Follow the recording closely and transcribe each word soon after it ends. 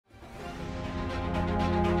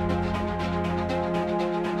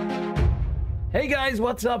Hey guys,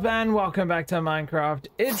 what's up and welcome back to Minecraft.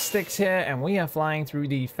 It's Stickz here and we are flying through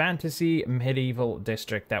the fantasy medieval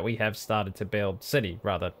district that we have started to build. City,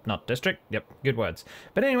 rather, not district. Yep, good words.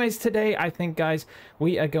 But anyways, today I think, guys,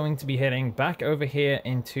 we are going to be heading back over here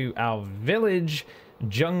into our village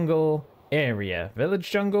jungle area. Village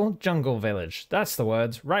jungle? Jungle village. That's the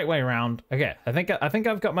words. Right way around. Okay, I think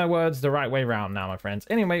I've got my words the right way around now, my friends.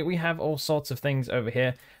 Anyway, we have all sorts of things over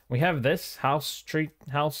here. We have this house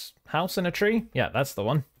in a tree. Yeah, that's the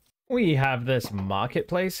one. We have this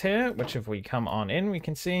marketplace here, which if we come on in, we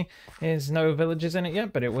can see there's no villages in it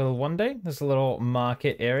yet, but it will one day. This little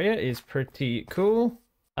market area is pretty cool.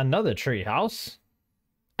 Another tree house.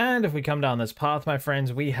 And if we come down this path, my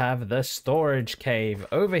friends, we have the storage cave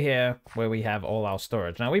over here where we have all our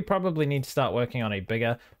storage. Now, we probably need to start working on a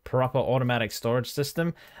bigger, proper automatic storage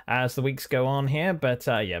system as the weeks go on here. But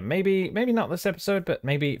yeah, maybe not this episode, but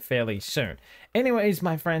maybe fairly soon. Anyways,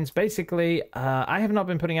 my friends, basically, I have not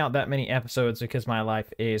been putting out that many episodes because my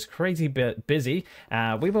life is crazy busy.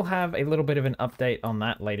 We will have a little bit of an update on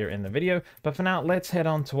that later in the video. But for now, let's head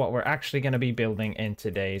on to what we're actually going to be building in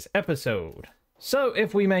today's episode. So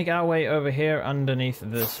if we make our way over here underneath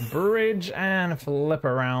this bridge and flip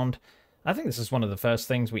around, I think this is one of the first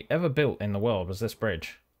things we ever built in the world, was this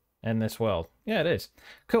bridge in this world. Yeah, it is.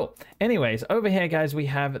 Cool. Anyways, over here, guys, we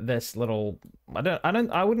have this little,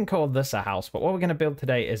 I wouldn't call this a house, but what we're going to build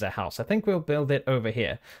today is a house. I think we'll build it over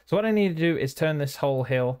here. So what I need to do is turn this whole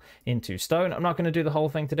hill into stone. I'm not going to do the whole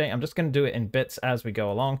thing today. I'm just going to do it in bits as we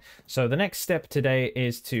go along. So the next step today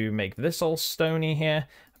is to make this all stony here.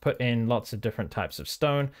 Put in lots of different types of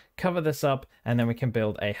stone, cover this up, and then we can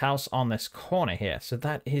build a house on this corner here. So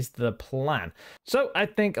that is the plan. So I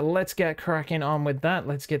think let's get cracking on with that.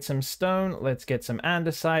 Let's get some stone, let's get some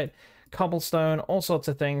andesite, cobblestone, all sorts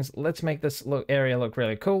of things. Let's make this area look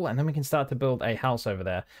really cool, and then we can start to build a house over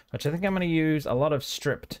there, which I think I'm going to use a lot of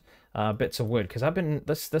stripped bits of wood, because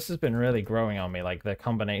this has been really growing on me, like the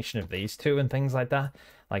combination of these two and things like that,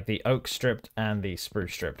 like the oak stripped and the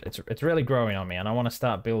spruce stripped. It's really growing on me, and I want to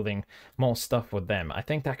start building more stuff with them. I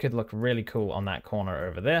think that could look really cool on that corner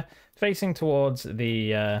over there, facing towards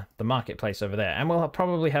the marketplace over there, and we'll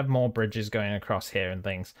probably have more bridges going across here and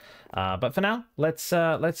things. But for now, let's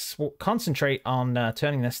concentrate on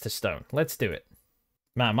turning this to stone. Let's do it.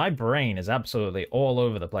 Man, my brain is absolutely all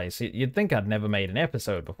over the place. You'd think I'd never made an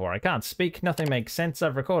episode before. I can't speak. Nothing makes sense.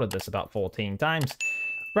 I've recorded this about 14 times.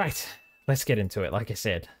 Right, let's get into it, like I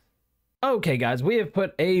said. Okay, guys, we have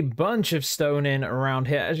put a bunch of stone in around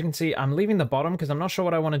here. As you can see, I'm leaving the bottom because I'm not sure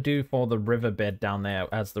what I want to do for the riverbed down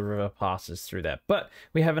there as the river passes through there. But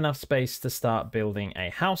we have enough space to start building a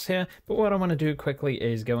house here. But what I want to do quickly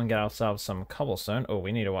is go and get ourselves some cobblestone. Oh,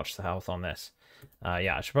 we need to watch the health on this.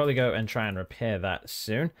 Yeah, I should probably go and try and repair that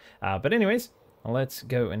soon. But anyways, let's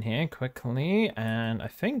go in here quickly. And I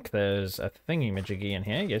think there's a thingy-majiggy in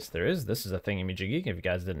here. Yes, there is. This is a thingy-majiggy, if you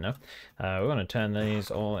guys didn't know. We're going to turn these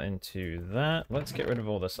all into that. Let's get rid of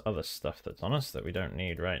all this other stuff that's on us that we don't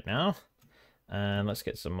need right now. And let's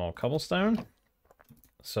get some more cobblestone.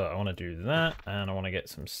 So I want to do that, and I want to get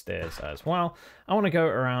some stairs as well. I want to go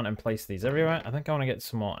around and place these everywhere. I think I want to get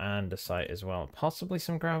some more andesite as well, possibly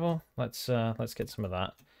some gravel. Let's get some of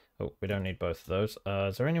that. Oh, we don't need both of those.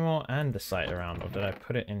 Is there any more andesite around, or did I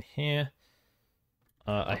put it in here?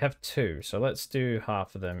 I have two, so let's do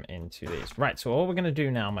half of them into these. Right, so all we're going to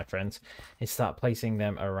do now, my friends, is start placing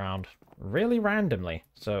them around really randomly.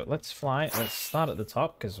 So let's fly. Let's start at the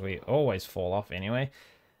top, because we always fall off anyway.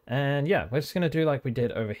 And yeah, we're just going to do like we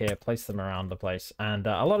did over here, place them around the place. And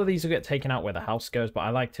a lot of these will get taken out where the house goes, but I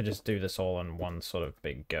like to just do this all in one sort of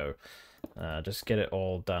big go. Just get it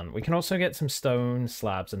all done. We can also get some stone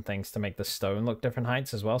slabs and things to make the stone look different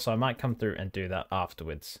heights as well, so I might come through and do that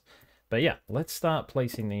afterwards. But yeah, let's start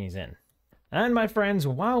placing these in. And my friends,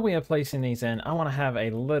 while we are placing these in, I want to have a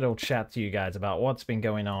little chat to you guys about what's been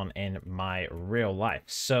going on in my real life.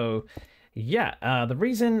 So yeah, the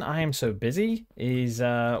reason I am so busy is,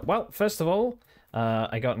 well, first of all,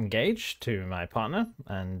 I got engaged to my partner,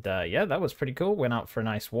 and yeah, that was pretty cool. Went out for a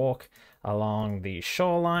nice walk along the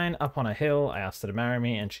shoreline, up on a hill. I asked her to marry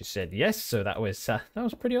me, and she said yes, so that was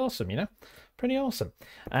pretty awesome, you know? Pretty awesome.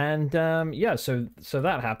 And yeah, so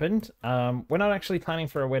that happened. We're not actually planning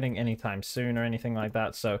for a wedding anytime soon or anything like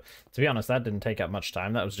that, so to be honest, that didn't take up much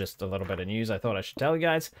time. That was just a little bit of news I thought I should tell you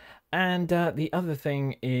guys. And the other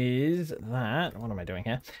thing is that, what am I doing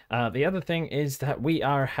here? The other thing is that we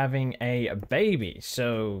are having a baby,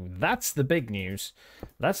 so that's the big news.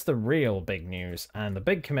 That's the real big news, and the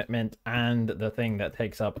big commitment, and the thing that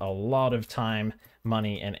takes up a lot of time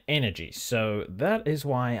money and energy. So that is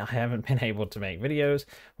why I haven't been able to make videos.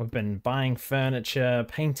 We've been buying furniture,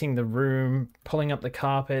 painting the room, pulling up the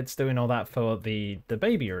carpets, doing all that for the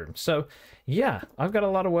baby room. So yeah, I've got a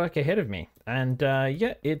lot of work ahead of me, and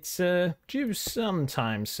yeah, it's due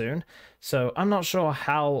sometime soon. So I'm not sure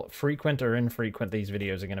how frequent or infrequent these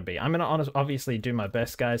videos are going to be. I'm going to obviously do my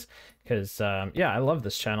best, guys, because yeah, I love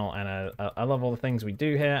this channel, and I love all the things we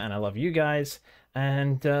do here, and I love you guys.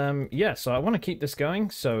 And yeah, so I want to keep this going,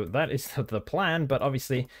 so that is the plan, but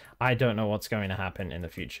obviously I don't know what's going to happen in the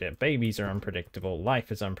future. Babies are unpredictable,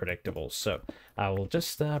 life is unpredictable, so I will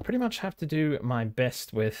just pretty much have to do my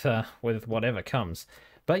best with whatever comes.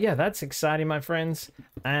 But yeah, that's exciting, my friends,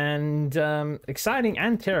 and exciting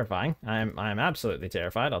and terrifying. I'm absolutely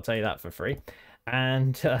terrified, I'll tell you that for free.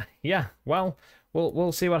 And yeah, well,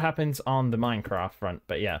 we'll see what happens on the Minecraft front.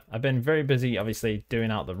 But yeah, I've been very busy, obviously,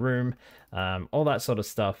 doing out the room, all that sort of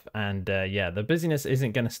stuff. And yeah, the busyness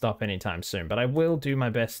isn't going to stop anytime soon, but I will do my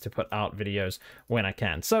best to put out videos when I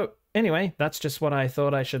can. So anyway, that's just what I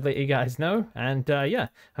thought I should let you guys know. And yeah,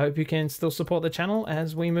 I hope you can still support the channel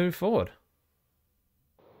as we move forward.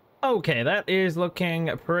 Okay, that is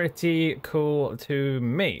looking pretty cool to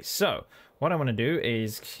me. So what I want to do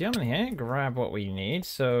is come in here, grab what we need.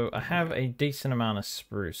 So I have a decent amount of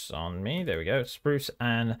spruce on me. There we go, spruce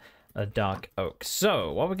and a dark oak.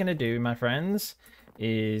 So what we're going to do, my friends,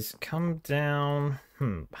 is come down.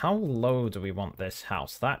 How low do we want this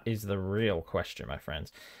house? That is the real question, my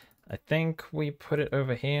friends. I think we put it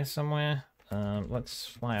over here somewhere. Let's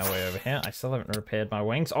fly our way over here. I still haven't repaired my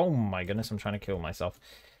wings. Oh my goodness, I'm trying to kill myself.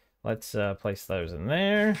 Let's place those in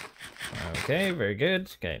there. Okay, very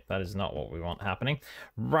good. Okay, that is not what we want happening.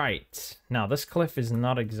 Right. Now, this cliff is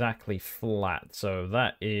not exactly flat, so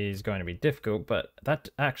that is going to be difficult, but that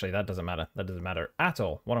doesn't matter. That doesn't matter at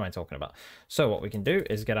all. What am I talking about? So what we can do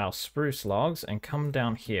is get our spruce logs and come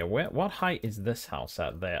down here. What height is this house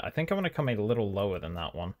at there? I think I'm going to come a little lower than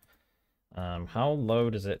that one. How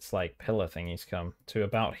low does its, like, pillar thingies come? To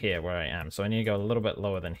about here where I am. So I need to go a little bit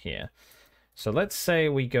lower than here. So let's say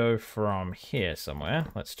we go from here somewhere.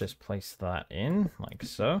 Let's just place that in, like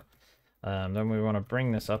so. Then we want to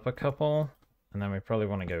bring this up a couple. And then we probably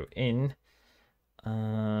want to go in.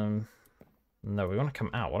 No, we want to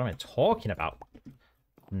come out. What am I talking about?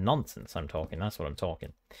 Nonsense, I'm talking. That's what I'm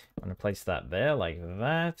talking. I'm going to place that there, like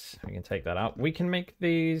that. We can take that out. We can make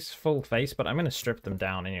these full face, but I'm going to strip them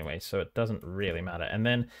down anyway, so it doesn't really matter. And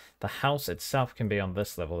then the house itself can be on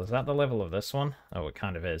this level. Is that the level of this one? Oh, it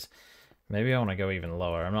kind of is. Maybe I want to go even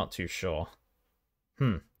lower. I'm not too sure.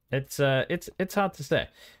 It's hard to say.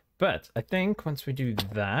 But I think once we do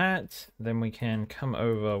that, then we can come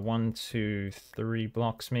over 1, 2, 3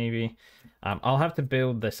 blocks maybe. I'll have to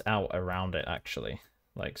build this out around it, actually.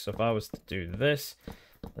 Like, so if I was to do this,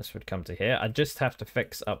 this would come to here. I just have to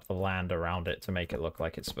fix up the land around it to make it look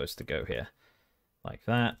like it's supposed to go here. Like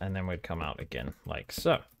that, and then we'd come out again, like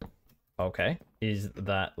so. Okay, is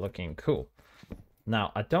that looking cool?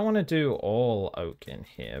 Now, I don't want to do all oak in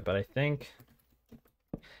here, but I think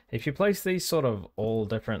if you place these sort of all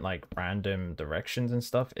different, like, random directions and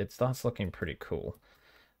stuff, it starts looking pretty cool.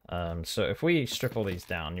 So if we strip all these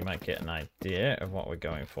down, you might get an idea of what we're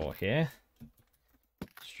going for here.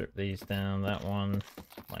 Strip these down, that one,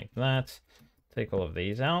 like that. Take all of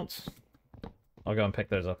these out. I'll go and pick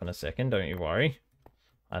those up in a second, don't you worry.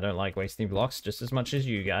 I don't like wasting blocks just as much as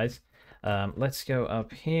you guys. Let's go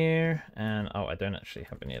up here, and oh, I don't actually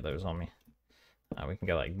have any of those on me. We can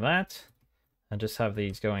go like that, and just have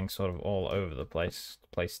these going sort of all over the place.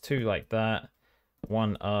 Place 2 like that,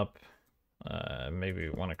 1 up, maybe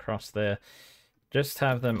 1 across there. Just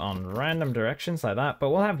have them on random directions like that, but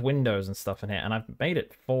we'll have windows and stuff in here, and I've made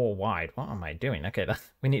it 4 wide. What am I doing? Okay,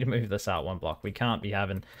 we need to move this out 1 block. We can't be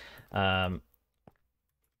having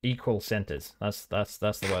equal centers. That's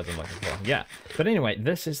the word I'm looking for. Yeah, but anyway,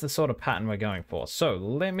 this is the sort of pattern we're going for. So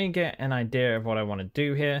let me get an idea of what I want to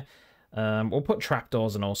do here. We'll put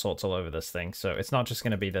trapdoors and all sorts all over this thing, so it's not just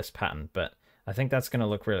going to be this pattern, but I think that's going to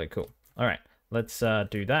look really cool. All right, let's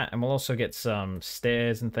do that, and we'll also get some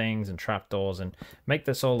stairs and things and trapdoors and make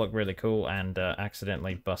this all look really cool and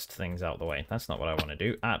accidentally bust things out the way. That's not what I want to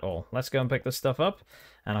do at all. Let's go and pick this stuff up,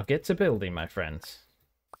 and I'll get to building, my friends.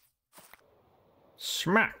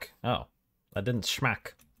 Smack! Oh, that didn't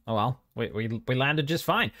smack. Oh well. we landed just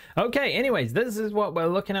fine. Okay, anyways, this is what we're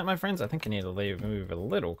looking at, my friends. I think I need to move a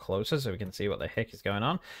little closer so we can see what the heck is going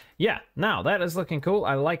on. Yeah, now that is looking cool.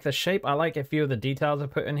 I like the shape. I like a few of the details I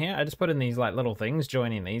put in here. I just put in these like little things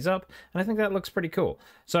joining these up, and I think that looks pretty cool.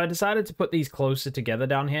 So I decided to put these closer together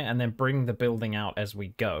down here and then bring the building out as we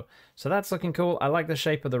go. So that's looking cool. I like the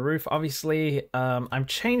shape of the roof. Obviously, I've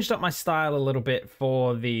changed up my style a little bit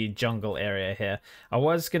for the jungle area here. I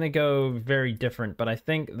was going to go very different, but I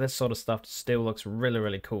think this sort of stuff still looks really,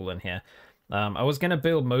 really cool in here. I was going to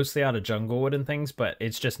build mostly out of jungle wood and things, but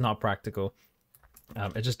it's just not practical.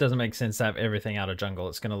 It just doesn't make sense to have everything out of jungle.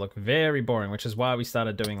 It's going to look very boring, which is why we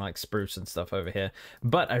started doing like spruce and stuff over here.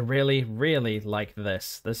 But I really, really like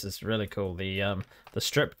this. This is really cool. The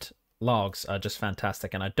stripped logs are just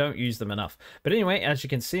fantastic, and I don't use them enough. But anyway, as you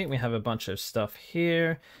can see, we have a bunch of stuff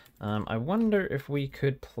here. I wonder if we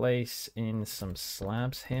could place in some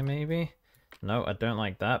slabs here, maybe. No, I don't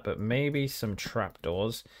like that, but maybe some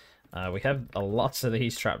trapdoors. We have lots of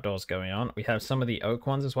these trapdoors going on. We have some of the oak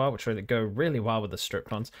ones as well, which really go really well with the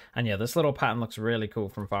stripped ones. And yeah, this little pattern looks really cool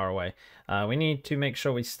from far away. We need to make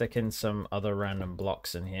sure we stick in some other random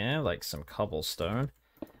blocks in here, like some cobblestone.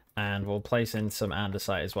 And we'll place in some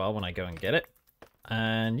andesite as well when I go and get it.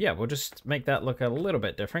 And yeah, we'll just make that look a little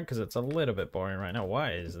bit different because it's a little bit boring right now.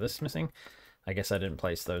 Why is this missing? I guess I didn't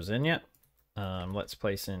place those in yet. Let's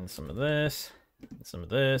place in some of this, some of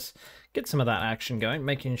this, get some of that action going,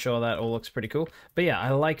 making sure that all looks pretty cool. But yeah, I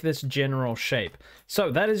like this general shape.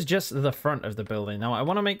 So that is just the front of the building. Now I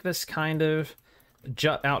want to make this kind of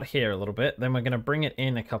jut out here a little bit. Then we're going to bring it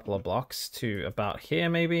in a couple of blocks to about here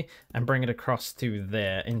maybe, and bring it across to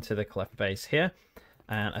there into the cliff base here.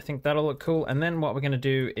 And I think that'll look cool. And then what we're going to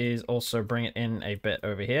do is also bring it in a bit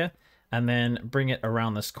over here, and then bring it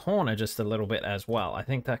around this corner just a little bit as well. I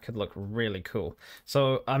think that could look really cool.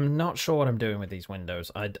 So I'm not sure what I'm doing with these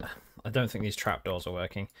windows. I don't think these trapdoors are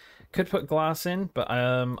working. Could put glass in, but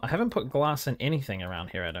I haven't put glass in anything around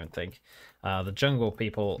here, I don't think. The jungle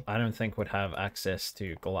people, I don't think, would have access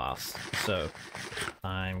to glass. So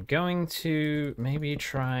I'm going to maybe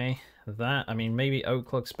try that. I mean, maybe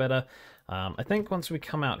oak looks better. I think once we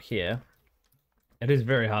come out here, it is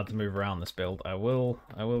very hard to move around this build. I will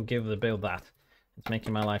give the build that. It's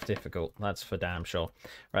making my life difficult. That's for damn sure.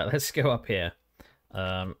 Right, let's go up here.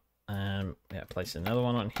 Yeah, place another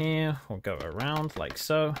one on here. We'll go around like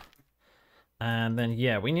so. And then,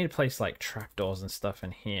 yeah, we need to place like trapdoors and stuff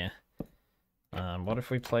in here. What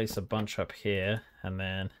if we place a bunch up here and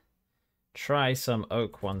then try some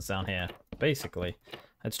oak ones down here? Basically,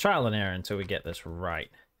 it's trial and error until we get this right.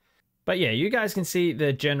 But yeah, you guys can see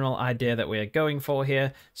the general idea that we're going for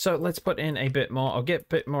here. So let's put in a bit more. I'll get a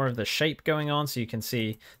bit more of the shape going on so you can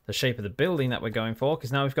see the shape of the building that we're going for.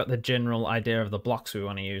 Because now we've got the general idea of the blocks we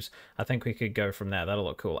want to use. I think we could go from there. That'll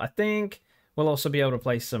look cool. I think we'll also be able to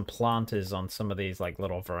place some planters on some of these like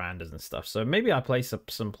little verandas and stuff. So maybe I place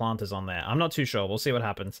some planters on there. I'm not too sure. We'll see what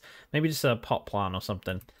happens. Maybe just a pot plant or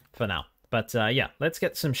something for now. But yeah, let's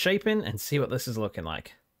get some shape in and see what this is looking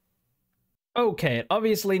like. Okay, it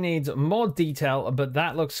obviously needs more detail, but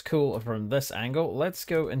that looks cool from this angle. Let's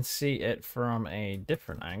go and see it from a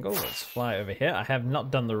different angle. Let's fly over here. I have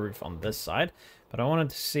not done the roof on this side, but I wanted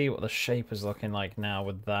to see what the shape is looking like now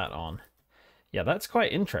with that on. Yeah, that's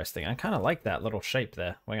quite interesting. I kind of like that little shape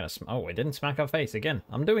there. We're gonna oh, we didn't smack our face again.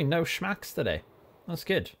 I'm doing no schmacks today. That's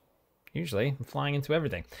good. Usually, I'm flying into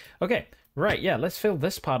everything. Okay, right, yeah, let's fill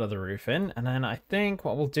this part of the roof in, and then I think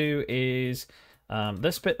what we'll do is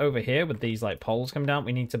this bit over here with these like poles come down,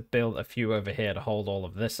 we need to build a few over here to hold all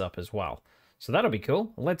of this up as well. So that'll be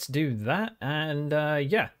cool. Let's do that, and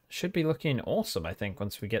yeah, should be looking awesome, I think,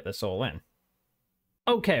 once we get this all in.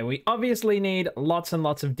 Okay, we obviously need lots and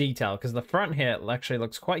lots of detail, because the front here actually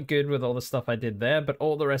looks quite good with all the stuff I did there, but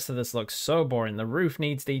all the rest of this looks so boring. The roof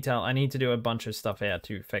needs detail. I need to do a bunch of stuff here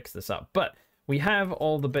to fix this up, but we have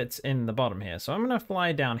all the bits in the bottom here, so I'm going to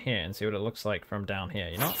fly down here and see what it looks like from down here,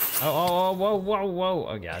 you know? Oh, whoa, whoa, whoa.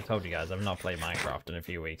 Oh, yeah, I told you guys, I've not played Minecraft in a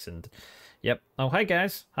few weeks, and yep. Oh, hi,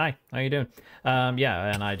 guys. Hi, how you doing?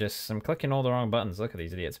 Yeah, and I'm clicking all the wrong buttons. Look at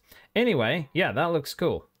these idiots. Anyway, yeah, that looks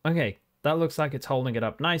cool. Okay, that looks like it's holding it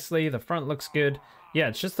up nicely. The front looks good. Yeah,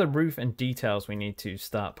 it's just the roof and details we need to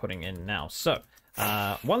start putting in now. So,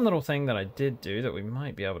 one little thing that I did do that we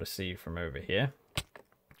might be able to see from over here.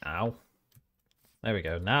 Ow. There we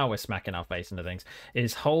go. Now we're smacking our face into things.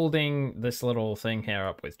 Is holding this little thing here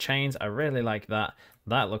up with chains. I really like that.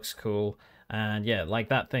 That looks cool. And yeah, like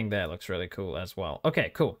that thing there looks really cool as well.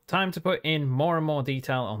 Okay, cool. Time to put in more and more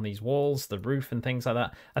detail on these walls, the roof and things like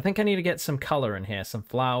that. I think I need to get some color in here, some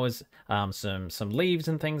flowers, some leaves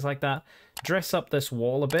and things like that. Dress up this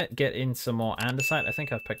wall a bit, get in some more andesite. I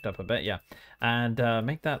think I've picked up a bit, yeah. And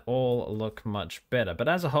make that all look much better. But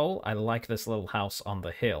as a whole, I like this little house on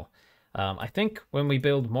the hill. I think when we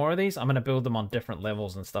build more of these, I'm going to build them on different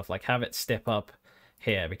levels and stuff, like have it step up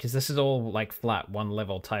here, because this is all like flat one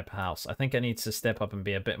level type of house. I think it needs to step up and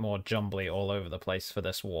be a bit more jumbly all over the place for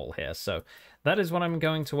this wall here. So that is what I'm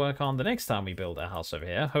going to work on the next time we build a house over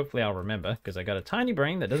here. Hopefully I'll remember, because I got a tiny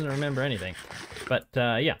brain that doesn't remember anything. But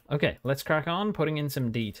yeah, okay, let's crack on putting in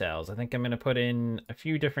some details. I think I'm going to put in a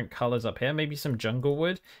few different colors up here, maybe some jungle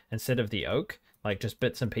wood instead of the oak, like just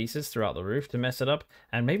bits and pieces throughout the roof to mess it up,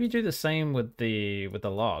 and maybe do the same with the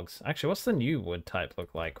logs. Actually, what's the new wood type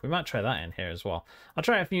look like? We might try that in here as well. I'll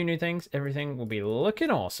try a few new things. Everything will be looking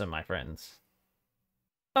awesome, my friends.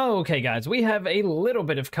 Okay, guys, we have a little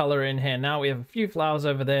bit of color in here now. We have a few flowers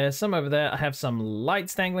over there, some over there. I have some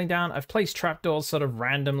lights dangling down. I've placed trapdoors sort of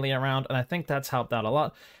randomly around, and I think that's helped out a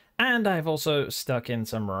lot. And I've also stuck in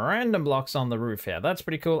some random blocks on the roof here. That's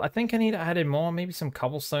pretty cool. I think I need to add in more, maybe some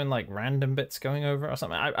cobblestone, like random bits going over or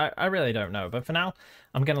something. I really don't know. But for now,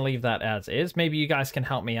 I'm going to leave that as is. Maybe you guys can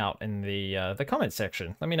help me out in the comment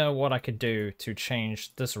section. Let me know what I could do to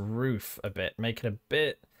change this roof a bit, make it a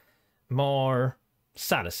bit more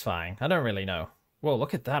satisfying. I don't really know. Whoa,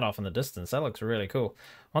 look at that off in the distance. That looks really cool.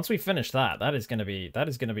 Once we finish that, that is going to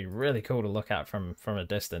be really cool to look at from a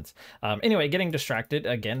distance. Anyway, getting distracted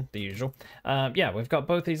again, the usual. Yeah, we've got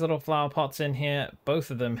both these little flower pots in here.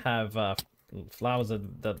 Both of them have flowers,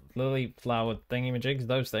 the lily flower thingamajigs,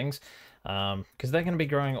 those things, because they're going to be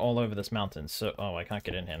growing all over this mountain. So, oh, I can't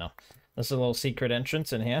get in here now. There's a little secret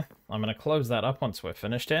entrance in here. I'm going to close that up once we're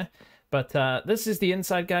finished here. But this is the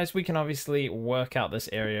inside, guys. We can obviously work out this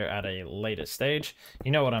area at a later stage.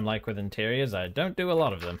 You know what I'm like with interiors. I don't do a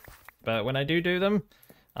lot of them. But when I do them,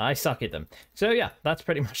 I suck at them. So yeah, that's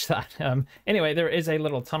pretty much that. Anyway, there is a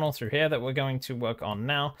little tunnel through here that we're going to work on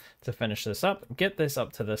now to finish this up. Get this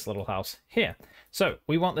up to this little house here. So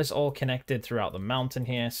we want this all connected throughout the mountain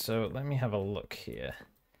here. So let me have a look here.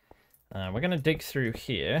 We're going to dig through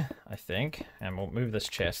here, I think. And we'll move this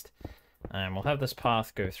chest. And we'll have this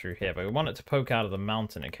path go through here, but we want it to poke out of the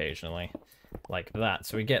mountain occasionally, like that.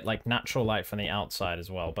 So we get like natural light from the outside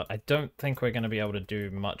as well. But I don't think we're going to be able to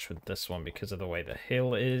do much with this one because of the way the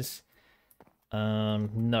hill is.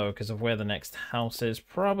 No, because of where the next house is.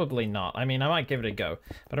 Probably not. I mean, I might give it a go.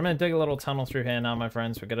 But I'm going to dig a little tunnel through here now, my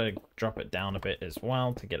friends. We're going to drop it down a bit as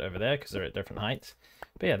well to get over there because they're at different heights.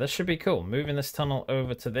 But yeah, this should be cool. Moving this tunnel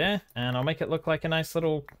over to there, and I'll make it look like a nice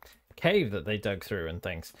little cave that they dug through and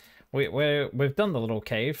things. We've done the little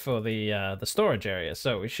cave for the storage area,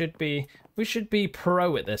 so we should be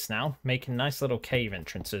pro at this now, making nice little cave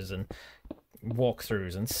entrances and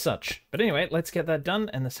walkthroughs and such. But anyway, let's get that done,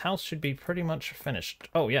 and this house should be pretty much finished.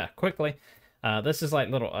 Oh yeah, quickly. This is like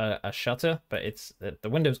little a shutter, but the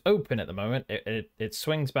window's open at the moment. It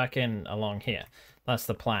swings back in along here. That's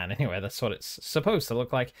the plan. Anyway, that's what it's supposed to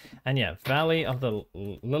look like. And yeah, Lily of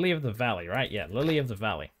the Valley, right? Yeah, Lily of the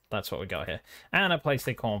Valley. That's what we got here. And I placed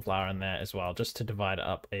a cornflower in there as well, just to divide it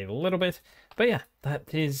up a little bit. But yeah,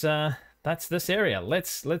 that's this area.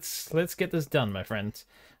 Let's get this done, my friends.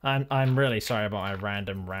 I'm really sorry about my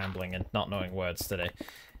random rambling and not knowing words today.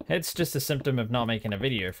 It's just a symptom of not making a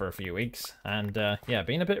video for a few weeks, and yeah,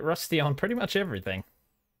 being a bit rusty on pretty much everything.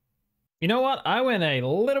 You know what? I went a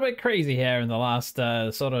little bit crazy here in the last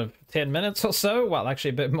sort of 10 minutes or so. Well,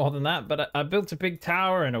 actually a bit more than that, but I built a big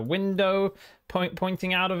tower and a window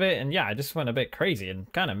pointing out of it, and yeah, I just went a bit crazy and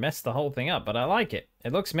kind of messed the whole thing up, but I like it.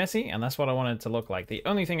 It looks messy, and that's what I wanted it to look like. The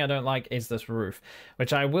only thing I don't like is this roof,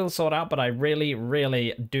 which I will sort out, but I really,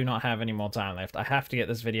 really do not have any more time left. I have to get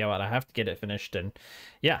this video out. I have to get it finished, and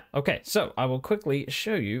yeah, okay, so I will quickly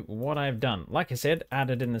show you what I've done. Like I said,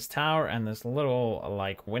 added in this tower and this little,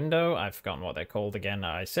 like, window. I've forgotten what they're called again.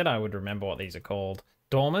 I said I would remember what these are called.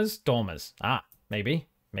 Dormers? Dormers. Ah, maybe.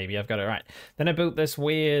 Maybe I've got it right. Then I built this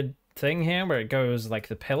weird thing here where it goes like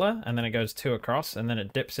the pillar, and then it goes two across, and then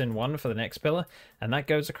it dips in one for the next pillar, and that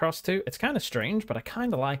goes across too. It's kind of strange, but I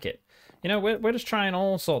kind of like it. You know, we're just trying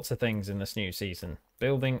all sorts of things in this new season,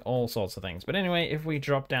 building all sorts of things. But anyway, if we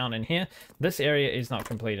drop down in here, this area is not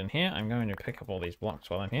complete in here. I'm going to pick up all these blocks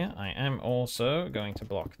while I'm here. I am also going to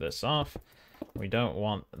block this off. We don't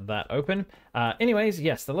want that open. Anyways,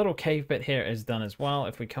 yes, the little cave bit here is done as well.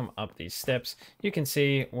 If we come up these steps, you can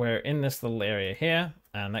see we're in this little area here,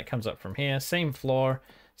 and that comes up from here. Same floor,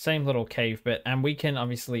 same little cave bit, and we can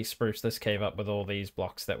obviously spruce this cave up with all these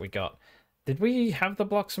blocks that we got Did we have the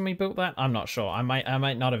blocks when we built that? I'm not sure. I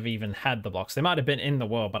might not have even had the blocks. They might have been in the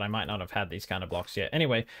world, but I might not have had these kind of blocks yet.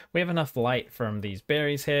 Anyway, we have enough light from these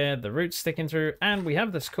berries here, the roots sticking through, and we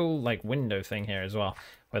have this cool like window thing here as well,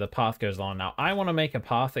 where the path goes along. Now, I want to make a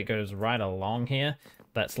path that goes right along here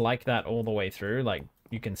that's like that all the way through, like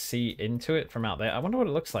you can see into it from out there. I wonder what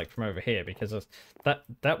it looks like from over here, because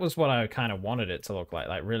that was what I kind of wanted it to look like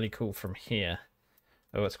really cool from here.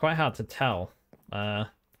 Oh, it's quite hard to tell.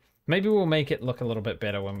 Maybe we'll make it look a little bit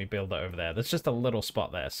better when we build it over there. There's just a little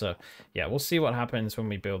spot there. So, yeah, we'll see what happens when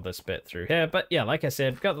we build this bit through here. But, yeah, like I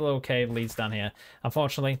said, we've got the little cave leads down here.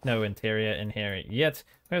 Unfortunately, no interior in here yet.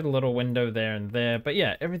 We have a little window there and there. But,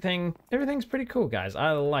 yeah, everything's pretty cool, guys.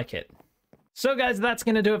 I like it. So, guys, that's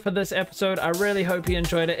going to do it for this episode. I really hope you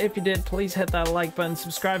enjoyed it. If you did, please hit that like button,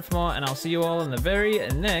 subscribe for more, and I'll see you all in the very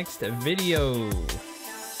next video.